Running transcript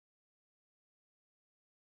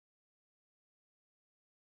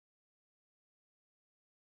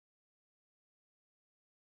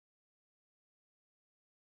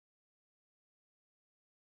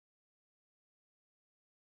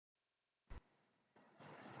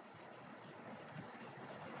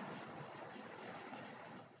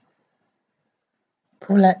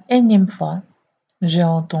Pour la énième fois, j'ai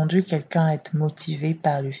entendu quelqu'un être motivé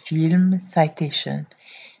par le film Citation,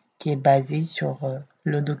 qui est basé sur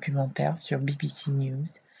le documentaire sur BBC News,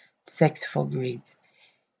 Sex for Grades,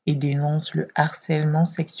 et dénonce le harcèlement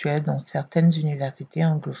sexuel dans certaines universités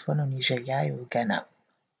anglophones au Nigeria et au Ghana.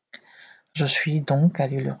 Je suis donc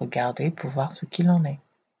allée le regarder pour voir ce qu'il en est.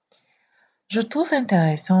 Je trouve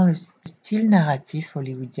intéressant le style narratif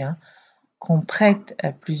hollywoodien qu'on prête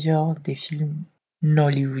à plusieurs des films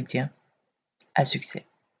nollywoodiens à succès.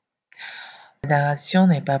 La narration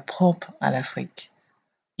n'est pas propre à l'Afrique.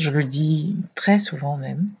 Je le dis très souvent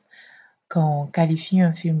même, quand on qualifie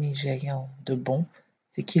un film nigérian de bon,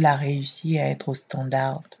 c'est qu'il a réussi à être au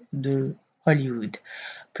standard de Hollywood,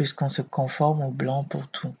 puisqu'on se conforme aux blancs pour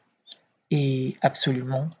tout, et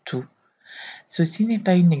absolument tout. Ceci n'est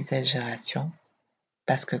pas une exagération,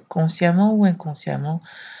 parce que consciemment ou inconsciemment,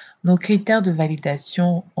 nos critères de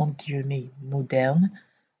validation, entre guillemets, modernes,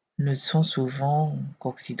 ne sont souvent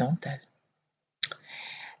qu'occidentaux.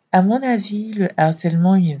 À mon avis, le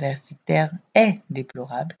harcèlement universitaire est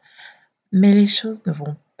déplorable, mais les choses ne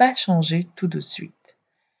vont pas changer tout de suite.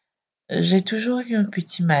 J'ai toujours eu un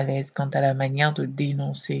petit malaise quant à la manière de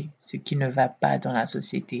dénoncer ce qui ne va pas dans la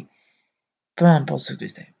société, peu importe ce que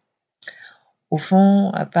c'est. Au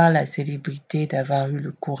fond, à part la célébrité d'avoir eu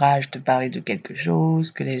le courage de parler de quelque chose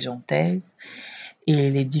que les gens taisent, et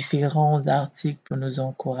les différents articles pour nous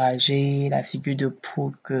encourager, la figure de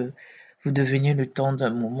proue que vous deveniez le temps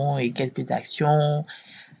d'un moment et quelques actions,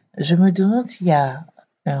 je me demande s'il y a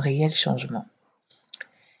un réel changement.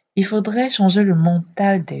 Il faudrait changer le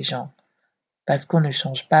mental des gens, parce qu'on ne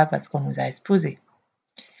change pas parce qu'on nous a exposés.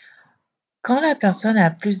 Quand la personne a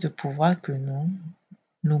plus de pouvoir que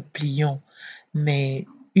nous plions, mais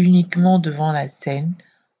uniquement devant la scène,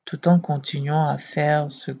 tout en continuant à faire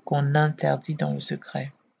ce qu'on interdit dans le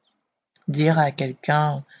secret. Dire à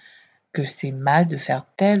quelqu'un que c'est mal de faire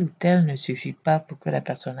tel ou tel ne suffit pas pour que la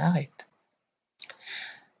personne arrête.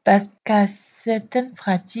 Parce qu'à certaines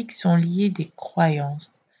pratiques sont liées des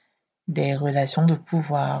croyances, des relations de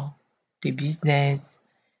pouvoir, des business,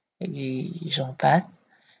 et j'en passe.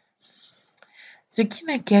 Ce qui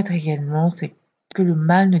m'inquiète réellement, c'est que le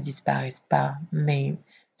mal ne disparaisse pas, mais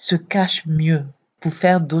se cache mieux pour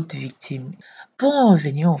faire d'autres victimes. Pour en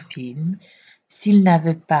revenir au film, s'il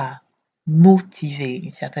n'avait pas motivé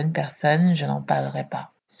certaines personnes, je n'en parlerais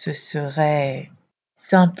pas. Ce serait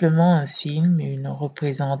simplement un film, une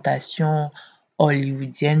représentation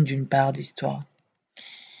hollywoodienne d'une part d'histoire.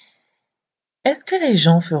 Est-ce que les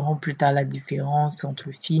gens feront plus tard la différence entre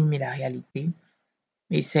le film et la réalité?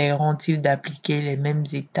 Essaieront-ils d'appliquer les mêmes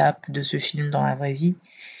étapes de ce film dans la vraie vie?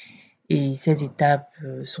 Et ces étapes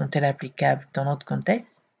sont-elles applicables dans notre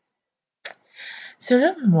contexte?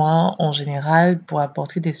 Selon moi, en général, pour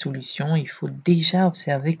apporter des solutions, il faut déjà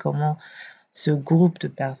observer comment ce groupe de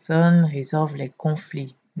personnes résolvent les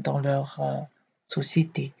conflits dans leur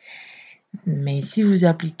société. Mais si vous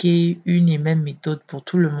appliquez une et même méthode pour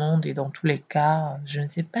tout le monde et dans tous les cas, je ne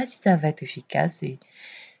sais pas si ça va être efficace et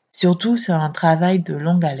surtout c'est un travail de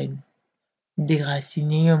longue haleine.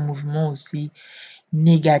 Déraciner un mouvement aussi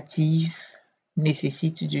négatif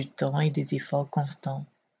nécessite du temps et des efforts constants.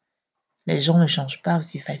 Les gens ne changent pas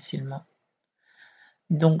aussi facilement.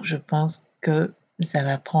 Donc je pense que ça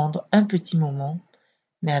va prendre un petit moment,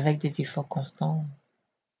 mais avec des efforts constants,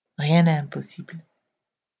 rien n'est impossible.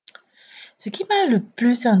 Ce qui m'a le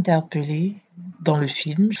plus interpellée dans le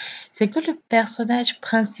film, c'est que le personnage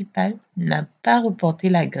principal n'a pas reporté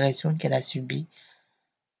l'agression qu'elle a subie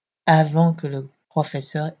avant que le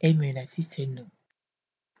professeur ait menacé ses noms.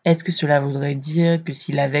 Est-ce que cela voudrait dire que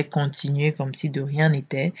s'il avait continué comme si de rien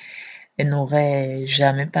n'était, elle n'aurait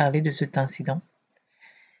jamais parlé de cet incident?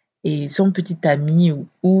 Et son petit ami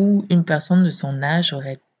ou une personne de son âge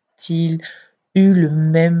aurait-il eu le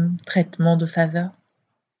même traitement de faveur?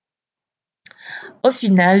 Au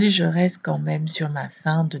final, je reste quand même sur ma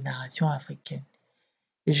fin de narration africaine.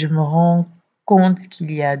 Et je me rends compte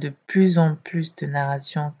qu'il y a de plus en plus de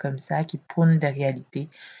narrations comme ça qui prônent des réalités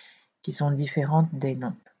qui sont différentes des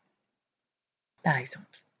nôtres. Par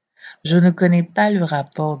exemple, je ne connais pas le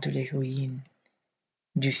rapport de l'héroïne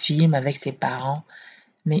du film avec ses parents,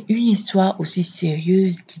 mais une histoire aussi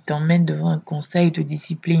sérieuse qui t'emmène devant un conseil de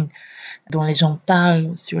discipline dont les gens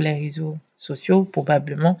parlent sur les réseaux sociaux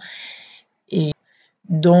probablement et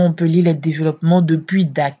dont on peut lire les développements depuis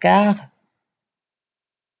Dakar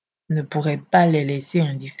ne pourrait pas les laisser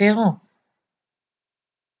indifférents.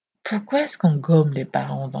 Pourquoi est-ce qu'on gomme les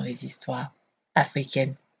parents dans les histoires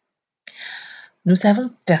africaines? Nous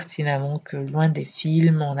savons pertinemment que loin des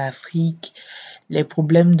films en Afrique, les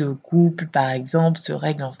problèmes de couple, par exemple, se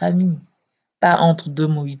règlent en famille. pas entre deux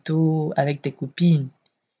mojitos avec tes copines.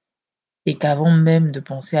 Et qu'avant même de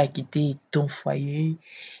penser à quitter ton foyer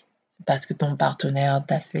parce que ton partenaire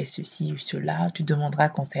t'a fait ceci ou cela, tu demanderas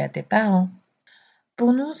conseil à tes parents.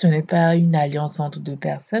 Pour nous, ce n'est pas une alliance entre deux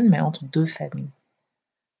personnes, mais entre deux familles.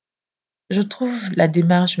 Je trouve la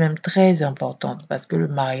démarche même très importante parce que le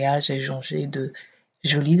mariage est jonché de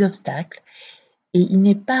jolis obstacles et il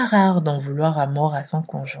n'est pas rare d'en vouloir à mort à son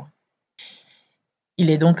conjoint. Il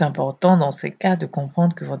est donc important dans ces cas de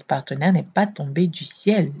comprendre que votre partenaire n'est pas tombé du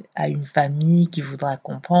ciel à une famille qui voudra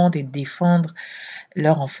comprendre et défendre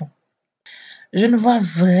leur enfant. Je ne vois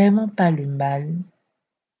vraiment pas le mal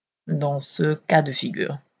dans ce cas de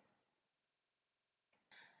figure.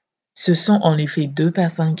 Ce sont en effet deux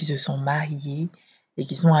personnes qui se sont mariées et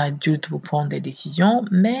qui sont adultes pour prendre des décisions,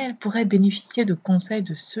 mais elles pourraient bénéficier de conseils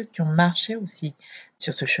de ceux qui ont marché aussi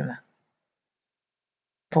sur ce chemin.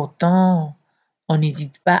 Pourtant, on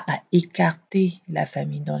n'hésite pas à écarter la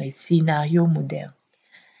famille dans les scénarios modernes.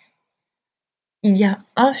 Il y a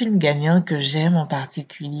un film gagnant que j'aime en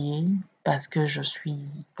particulier parce que je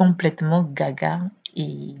suis complètement gaga et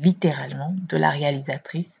littéralement de la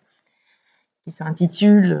réalisatrice qui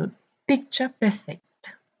s'intitule Picture Perfect.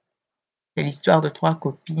 C'est l'histoire de trois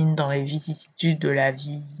copines dans les vicissitudes de la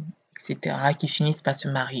vie, etc., qui finissent par se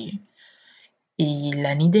marier. Et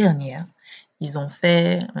l'année dernière, ils ont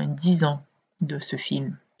fait 10 ans de ce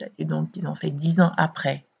film. Et donc, ils ont fait 10 ans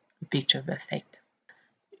après Picture Perfect.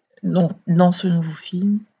 Donc, dans ce nouveau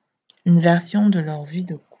film, une version de leur vie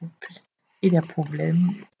de couple et des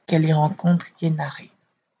problèmes qu'elles y rencontrent qui est narrée.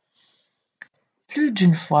 Plus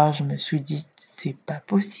d'une fois, je me suis dit, c'est pas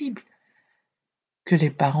possible que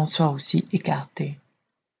les parents soient aussi écartés.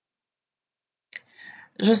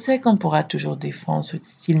 Je sais qu'on pourra toujours défendre ce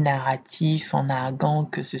style narratif en arguant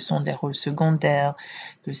que ce sont des rôles secondaires,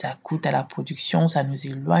 que ça coûte à la production, ça nous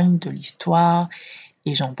éloigne de l'histoire,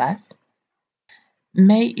 et j'en passe.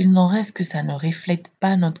 Mais il n'en reste que ça ne reflète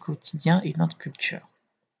pas notre quotidien et notre culture.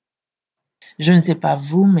 Je ne sais pas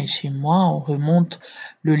vous, mais chez moi, on remonte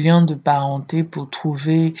le lien de parenté pour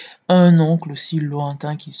trouver un oncle aussi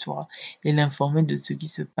lointain qu'il soit et l'informer de ce qui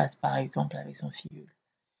se passe, par exemple, avec son filleul.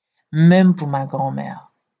 Même pour ma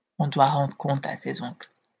grand-mère, on doit rendre compte à ses oncles.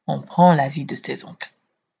 On prend l'avis de ses oncles.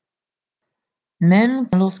 Même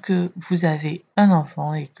lorsque vous avez un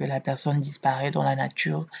enfant et que la personne disparaît dans la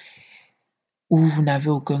nature, ou vous n'avez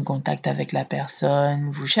aucun contact avec la personne,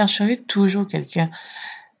 vous chercherez toujours quelqu'un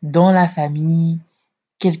dans la famille,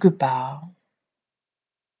 quelque part,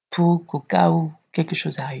 pour qu'au cas où quelque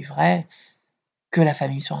chose arriverait, que la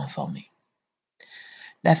famille soit informée.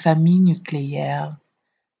 La famille nucléaire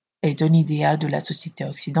est un idéal de la société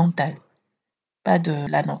occidentale, pas de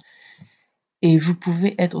la nôtre. Et vous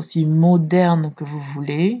pouvez être aussi moderne que vous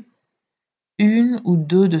voulez, une ou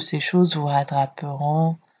deux de ces choses vous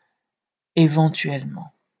rattraperont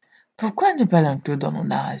éventuellement. Pourquoi ne pas l'inclure dans nos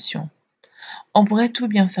narrations? On pourrait tout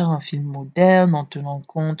bien faire un film moderne en tenant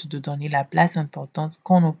compte de donner la place importante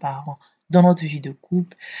qu'ont nos parents dans notre vie de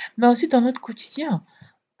couple, mais aussi dans notre quotidien,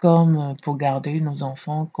 comme pour garder nos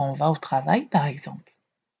enfants quand on va au travail, par exemple.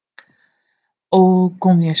 Oh,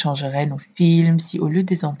 combien changeraient nos films si au lieu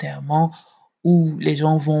des enterrements où les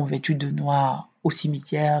gens vont vêtus de noir au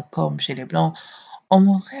cimetière comme chez les Blancs, on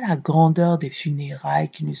montrait la grandeur des funérailles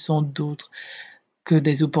qui ne sont d'autres que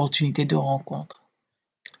des opportunités de rencontre.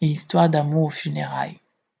 Une histoire d'amour aux funérailles.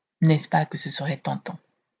 N'est-ce pas que ce serait tentant?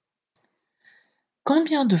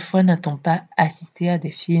 Combien de fois n'a-t-on pas assisté à des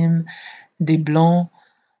films des Blancs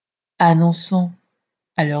annonçant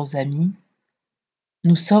à leurs amis «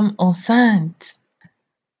 Nous sommes enceintes ».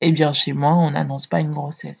 Eh bien, chez moi, on n'annonce pas une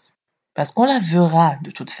grossesse. Parce qu'on la verra de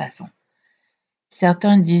toute façon.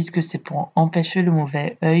 Certains disent que c'est pour empêcher le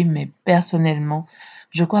mauvais œil, mais personnellement,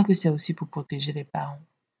 je crois que c'est aussi pour protéger les parents.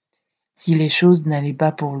 Si les choses n'allaient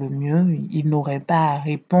pas pour le mieux, ils n'auraient pas à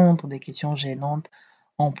répondre des questions gênantes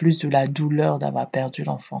en plus de la douleur d'avoir perdu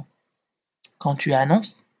l'enfant. Quand tu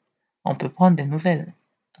annonces, on peut prendre des nouvelles.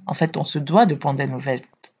 En fait, on se doit de prendre des nouvelles.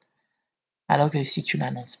 Alors que si tu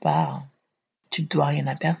n'annonces pas, tu ne dois rien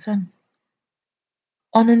à personne.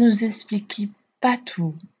 On ne nous expliquait pas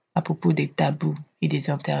tout à propos des tabous et des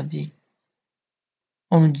interdits.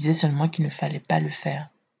 On nous disait seulement qu'il ne fallait pas le faire.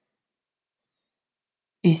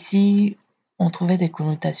 Et si on trouvait des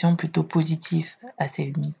connotations plutôt positives à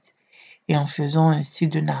ces mythes, et en faisant un style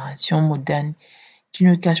de narration moderne qui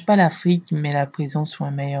ne cache pas l'Afrique mais la présence sous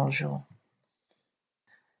un meilleur jour.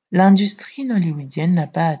 L'industrie nollywoodienne n'a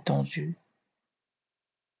pas attendu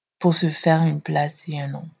pour se faire une place et un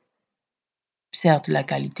nom. Certes, la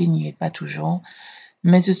qualité n'y est pas toujours,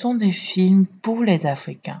 mais ce sont des films pour les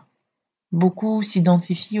Africains. Beaucoup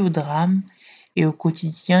s'identifient au drame et au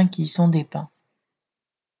quotidien qui y sont dépeints.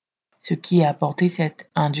 Ce qui a apporté cette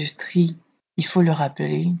industrie, il faut le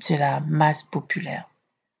rappeler, c'est la masse populaire,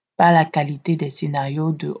 pas la qualité des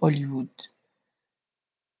scénarios de Hollywood.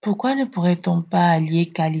 Pourquoi ne pourrait-on pas allier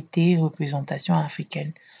qualité et représentation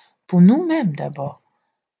africaine? Pour nous-mêmes d'abord,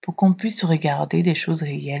 pour qu'on puisse regarder des choses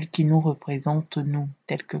réelles qui nous représentent nous,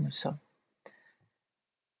 tels que nous sommes.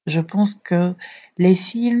 Je pense que les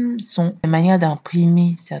films sont une manière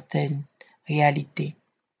d'imprimer certaines réalités.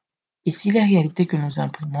 Et si les réalités que nous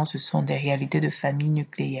imprimons, ce sont des réalités de famille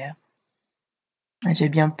nucléaire, j'ai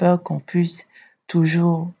bien peur qu'on puisse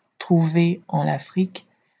toujours trouver en Afrique,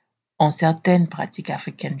 en certaines pratiques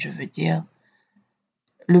africaines, je veux dire,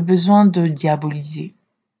 le besoin de diaboliser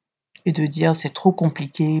et de dire c'est trop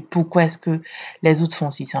compliqué, pourquoi est-ce que les autres font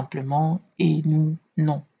si simplement et nous,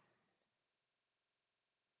 non.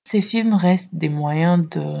 Ces films restent des moyens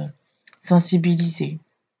de sensibiliser,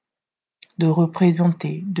 de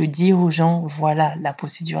représenter, de dire aux gens voilà la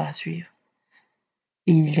procédure à suivre.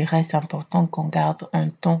 Et il reste important qu'on garde un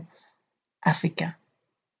ton africain.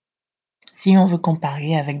 Si on veut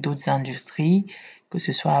comparer avec d'autres industries, que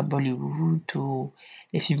ce soit Bollywood ou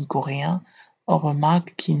les films coréens, on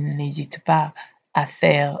remarque qu'ils n'hésitent pas à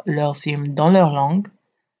faire leurs films dans leur langue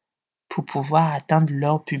pour pouvoir atteindre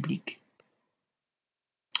leur public.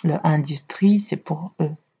 Leur industrie, c'est pour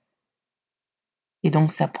eux. Et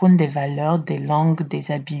donc, ça prône des valeurs, des langues,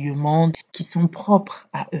 des habillements qui sont propres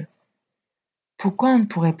à eux. Pourquoi on ne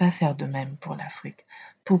pourrait pas faire de même pour l'Afrique?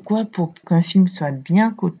 Pourquoi pour qu'un film soit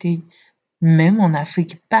bien coté, même en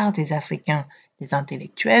Afrique, par des Africains, des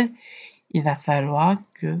intellectuels, il va falloir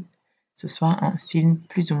que ce soit un film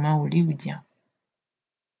plus ou moins hollywoodien.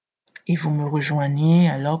 Et vous me rejoignez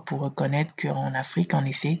alors pour reconnaître qu'en Afrique, en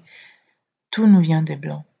effet, tout nous vient des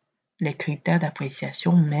Blancs. Les critères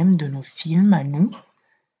d'appréciation même de nos films à nous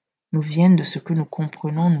viennent de ce que nous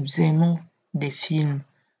comprenons, nous aimons des films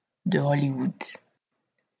de Hollywood.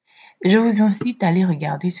 Je vous incite à aller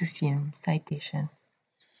regarder ce film, Citation,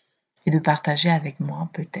 et de partager avec moi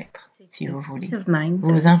peut-être, si vous voulez,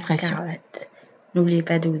 vos impressions. N'oubliez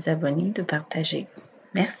pas de vous abonner, de partager.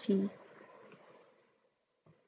 Merci.